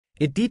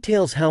It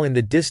details how in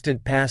the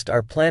distant past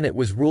our planet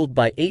was ruled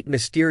by 8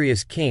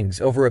 mysterious kings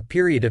over a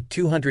period of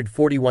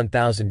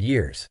 241,000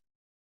 years.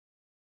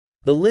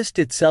 The list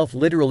itself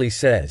literally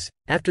says,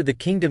 after the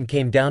kingdom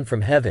came down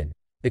from heaven,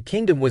 the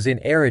kingdom was in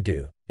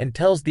Eridu, and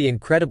tells the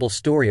incredible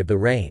story of the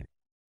reign.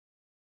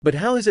 But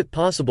how is it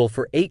possible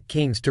for 8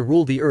 kings to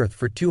rule the earth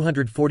for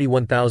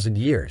 241,000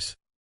 years?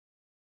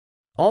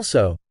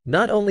 Also,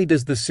 not only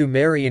does the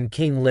Sumerian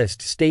King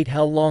List state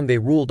how long they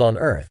ruled on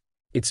earth,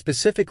 it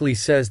specifically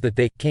says that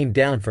they came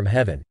down from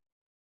heaven.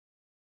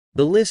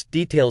 The list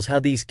details how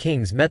these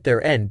kings met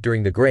their end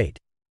during the Great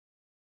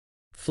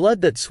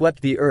Flood that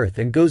swept the earth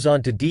and goes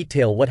on to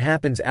detail what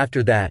happens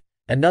after that.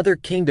 Another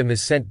kingdom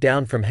is sent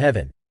down from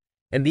heaven,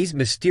 and these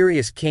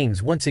mysterious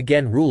kings once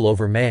again rule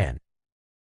over man.